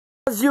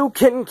You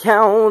can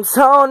count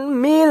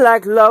on me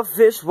like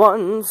Lovefish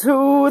 1,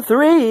 2,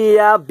 3,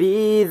 I'll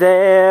be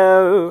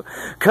there.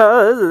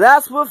 'Cause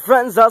that's what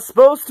friends are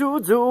supposed to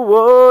do,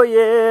 oh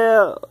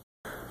yeah.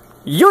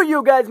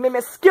 Yo guys, my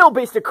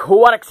Skill-Based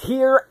Aquatics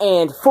here,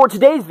 and for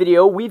today's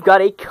video, we've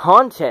got a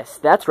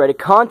contest. That's right, a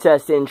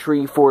contest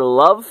entry for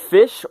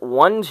Lovefish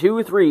 1,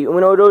 2, 3,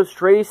 Uno, Dos,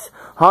 Tres,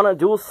 Hana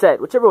Dual Set,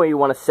 whichever way you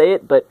want to say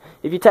it, but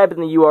if you type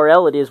in the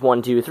URL, it is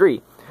 1, 2,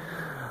 3.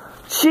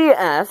 She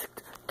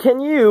asked, can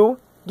you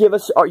give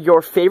us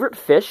your favorite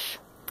fish,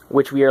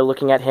 which we are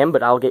looking at him,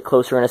 but I'll get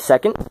closer in a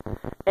second,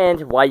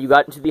 and why you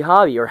got into the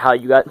hobby, or how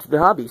you got into the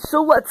hobby.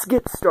 So let's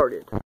get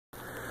started.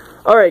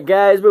 Alright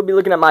guys, we'll be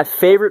looking at my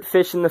favorite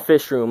fish in the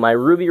fish room, my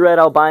ruby red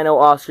albino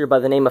Oscar by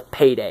the name of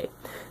Payday.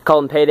 I call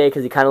him Payday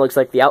because he kind of looks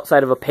like the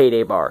outside of a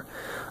Payday bar.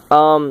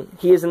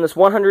 He is in this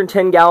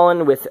 110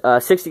 gallon with a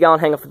 60 gallon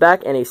hang off the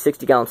back and a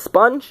 60 gallon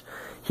sponge.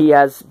 He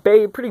has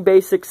pretty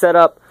basic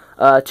setup,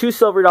 2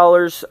 silver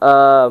dollars,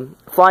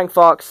 flying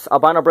fox,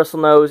 albino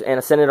bristlenose, and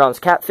a Synodon's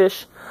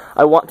catfish.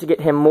 I want to get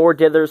him more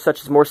dithers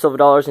such as more silver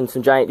dollars and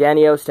some giant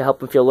Danios to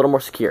help him feel a little more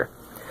secure.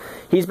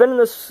 He's been in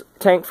this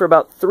tank for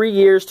about 2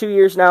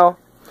 years now,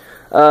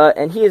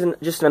 and he is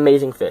just an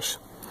amazing fish.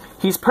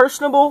 He's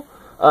personable.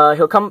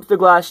 He'll come up to the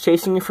glass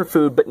chasing you for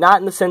food, but not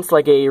in the sense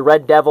like a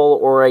red devil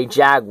or a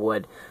jag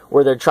would,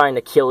 where they're trying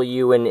to kill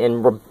you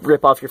and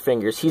rip off your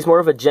fingers. He's more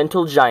of a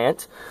gentle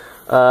giant.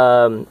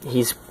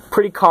 He's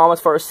pretty calm as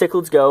far as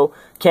cichlids go.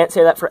 Can't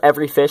say that for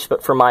every fish,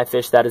 but for my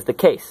fish, that is the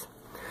case.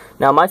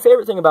 Now, my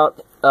favorite thing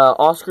about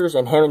Oscars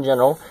and him in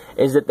general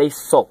is that they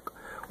sulk.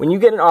 When you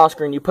get an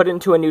Oscar and you put it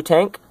into a new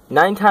tank,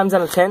 9 times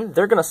out of 10,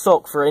 they're going to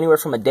sulk for anywhere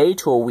from a day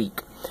to a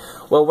week.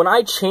 Well, when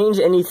I change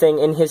anything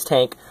in his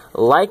tank,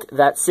 like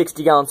that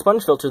 60 gallon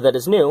sponge filter that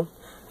is new,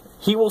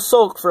 he will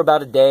sulk for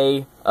about a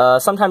day,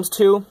 sometimes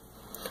 2.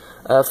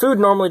 Food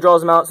normally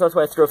draws him out, so that's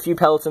why I throw a few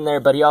pellets in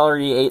there, but he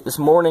already ate this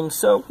morning,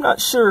 so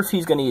not sure if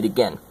he's going to eat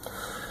again.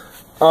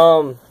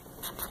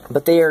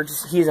 But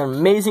he's an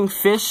amazing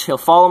fish. He'll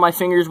follow my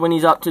fingers when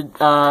he's up to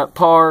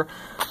par.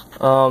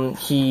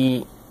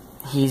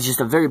 He's just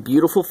a very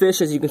beautiful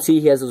fish. As you can see,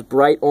 he has those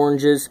bright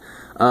oranges,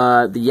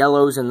 the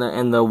yellows,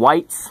 and the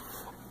whites.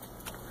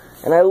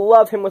 And I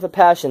love him with a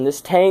passion.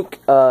 This tank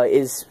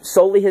is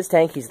solely his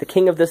tank. He's the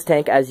king of this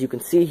tank. As you can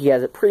see, he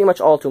has it pretty much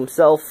all to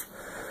himself.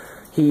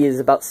 He is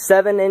about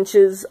 7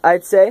 inches,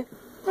 I'd say.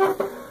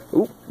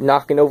 Ooh,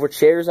 knocking over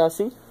chairs, I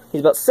see.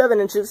 He's about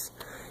 7 inches.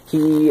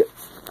 He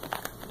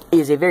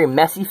is a very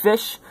messy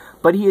fish,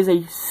 but he is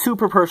a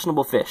super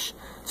personable fish.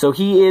 So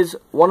he is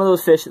one of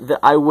those fish that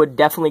I would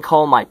definitely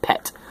call my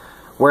pet.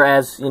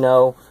 Whereas, you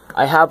know,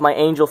 I have my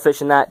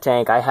angelfish in that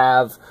tank. I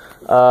have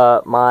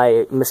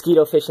my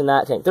mosquito fish in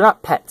that tank. They're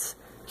not pets.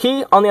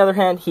 He, on the other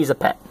hand, he's a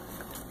pet.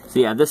 So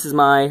yeah, this is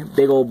my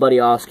big old buddy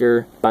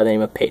Oscar by the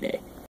name of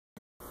Payday.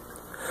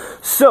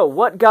 So,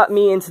 what got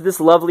me into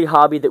this lovely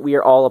hobby that we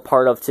are all a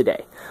part of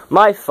today?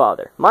 My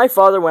father. My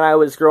father, when I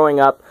was growing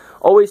up,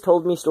 always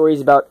told me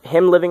stories about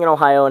him living in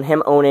Ohio and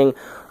him owning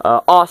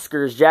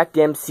Oscars, Jack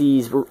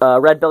Dempsey's,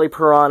 red belly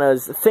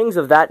piranhas, things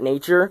of that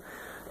nature.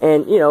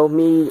 And, you know,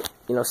 me,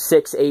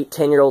 6, 8,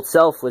 10-year-old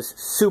self was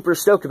super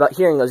stoked about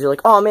hearing those. You're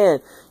like, oh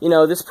man,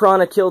 this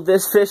piranha killed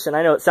this fish, and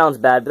I know it sounds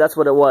bad, but that's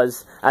what it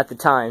was at the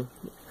time.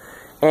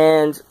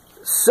 And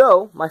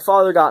so, my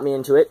father got me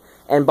into it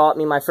and bought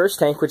me my first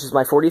tank, which is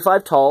my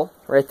 45 tall,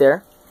 right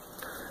there.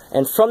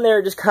 And from there,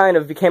 it just kind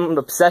of became an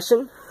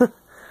obsession.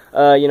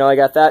 I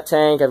got that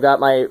tank, I've got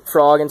my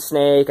frog and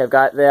snake, I've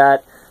got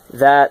that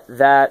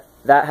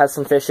has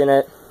some fish in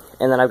it,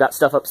 and then I've got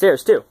stuff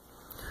upstairs, too.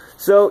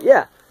 So,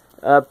 yeah,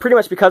 pretty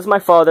much because of my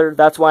father,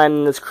 that's why I'm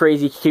in this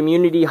crazy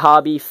community,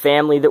 hobby,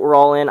 family that we're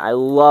all in. I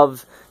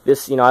love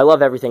this, I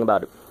love everything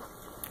about it.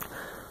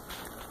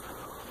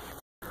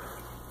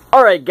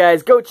 Alright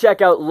guys, go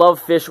check out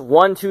Lovefish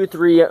 1, 2,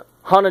 3,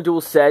 Hana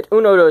Dual Set,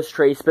 Uno, Dos,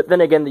 Tres, but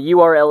then again, the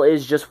URL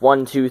is just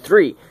 1, 2,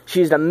 3.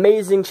 She's an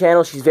amazing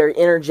channel, she's very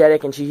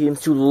energetic, and she seems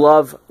to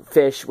love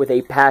fish with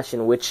a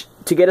passion, which,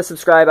 to get a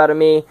subscribe out of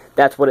me,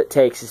 that's what it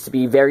takes, is to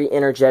be very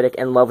energetic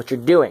and love what you're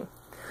doing.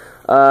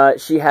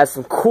 She has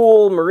some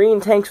cool marine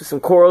tanks with some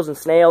corals and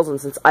snails,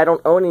 and since I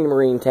don't own any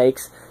marine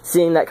tanks,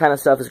 seeing that kind of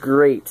stuff is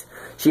great.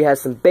 She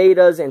has some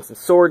betas and some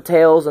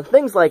swordtails and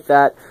things like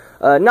that.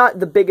 Not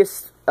the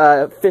biggest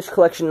fish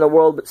collection in the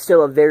world, but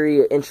still a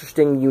very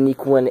interesting,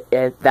 unique one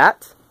at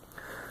that.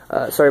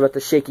 Sorry about the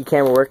shaky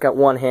camera work, got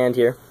one hand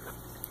here.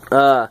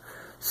 The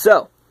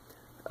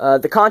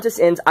contest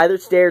ends either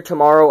today or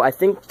tomorrow. I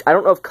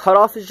don't know if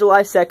cutoff is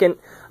July 2nd,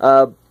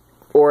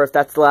 or if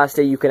that's the last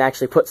day you can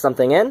actually put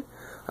something in.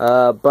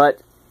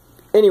 But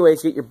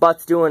anyways, get your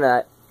butts doing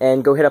that,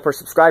 and go hit up our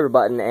subscriber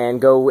button,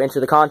 and go enter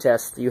the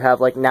contest. You have,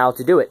 now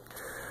to do it.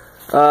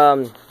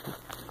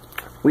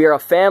 We are a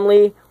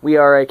family, we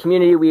are a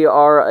community, we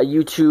are a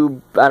YouTube,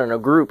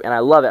 group, and I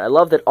love it. I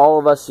love that all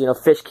of us,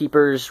 fish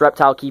keepers,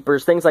 reptile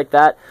keepers, things like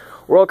that,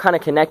 we're all kind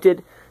of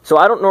connected. So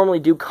I don't normally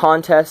do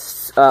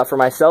contests for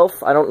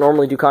myself. I don't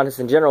normally do contests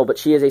in general, but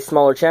she is a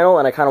smaller channel,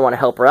 and I kind of want to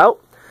help her out.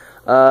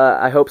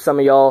 I hope some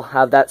of y'all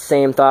have that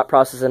same thought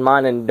process in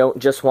mind and don't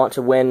just want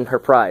to win her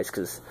prize,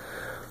 because,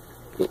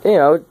 you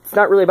know, it's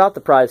not really about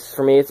the prize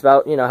for me. It's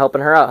about, you know,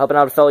 helping her out, helping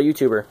out a fellow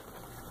YouTuber.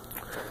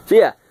 So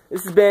yeah,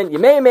 this has been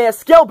Yamea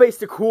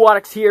Scale-Based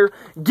Aquatics here,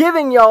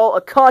 giving y'all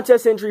a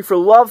contest entry for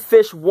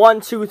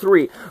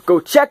Lovefish123. Go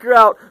check her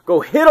out, go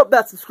hit up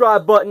that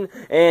subscribe button,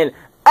 and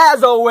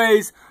as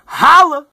always, holla!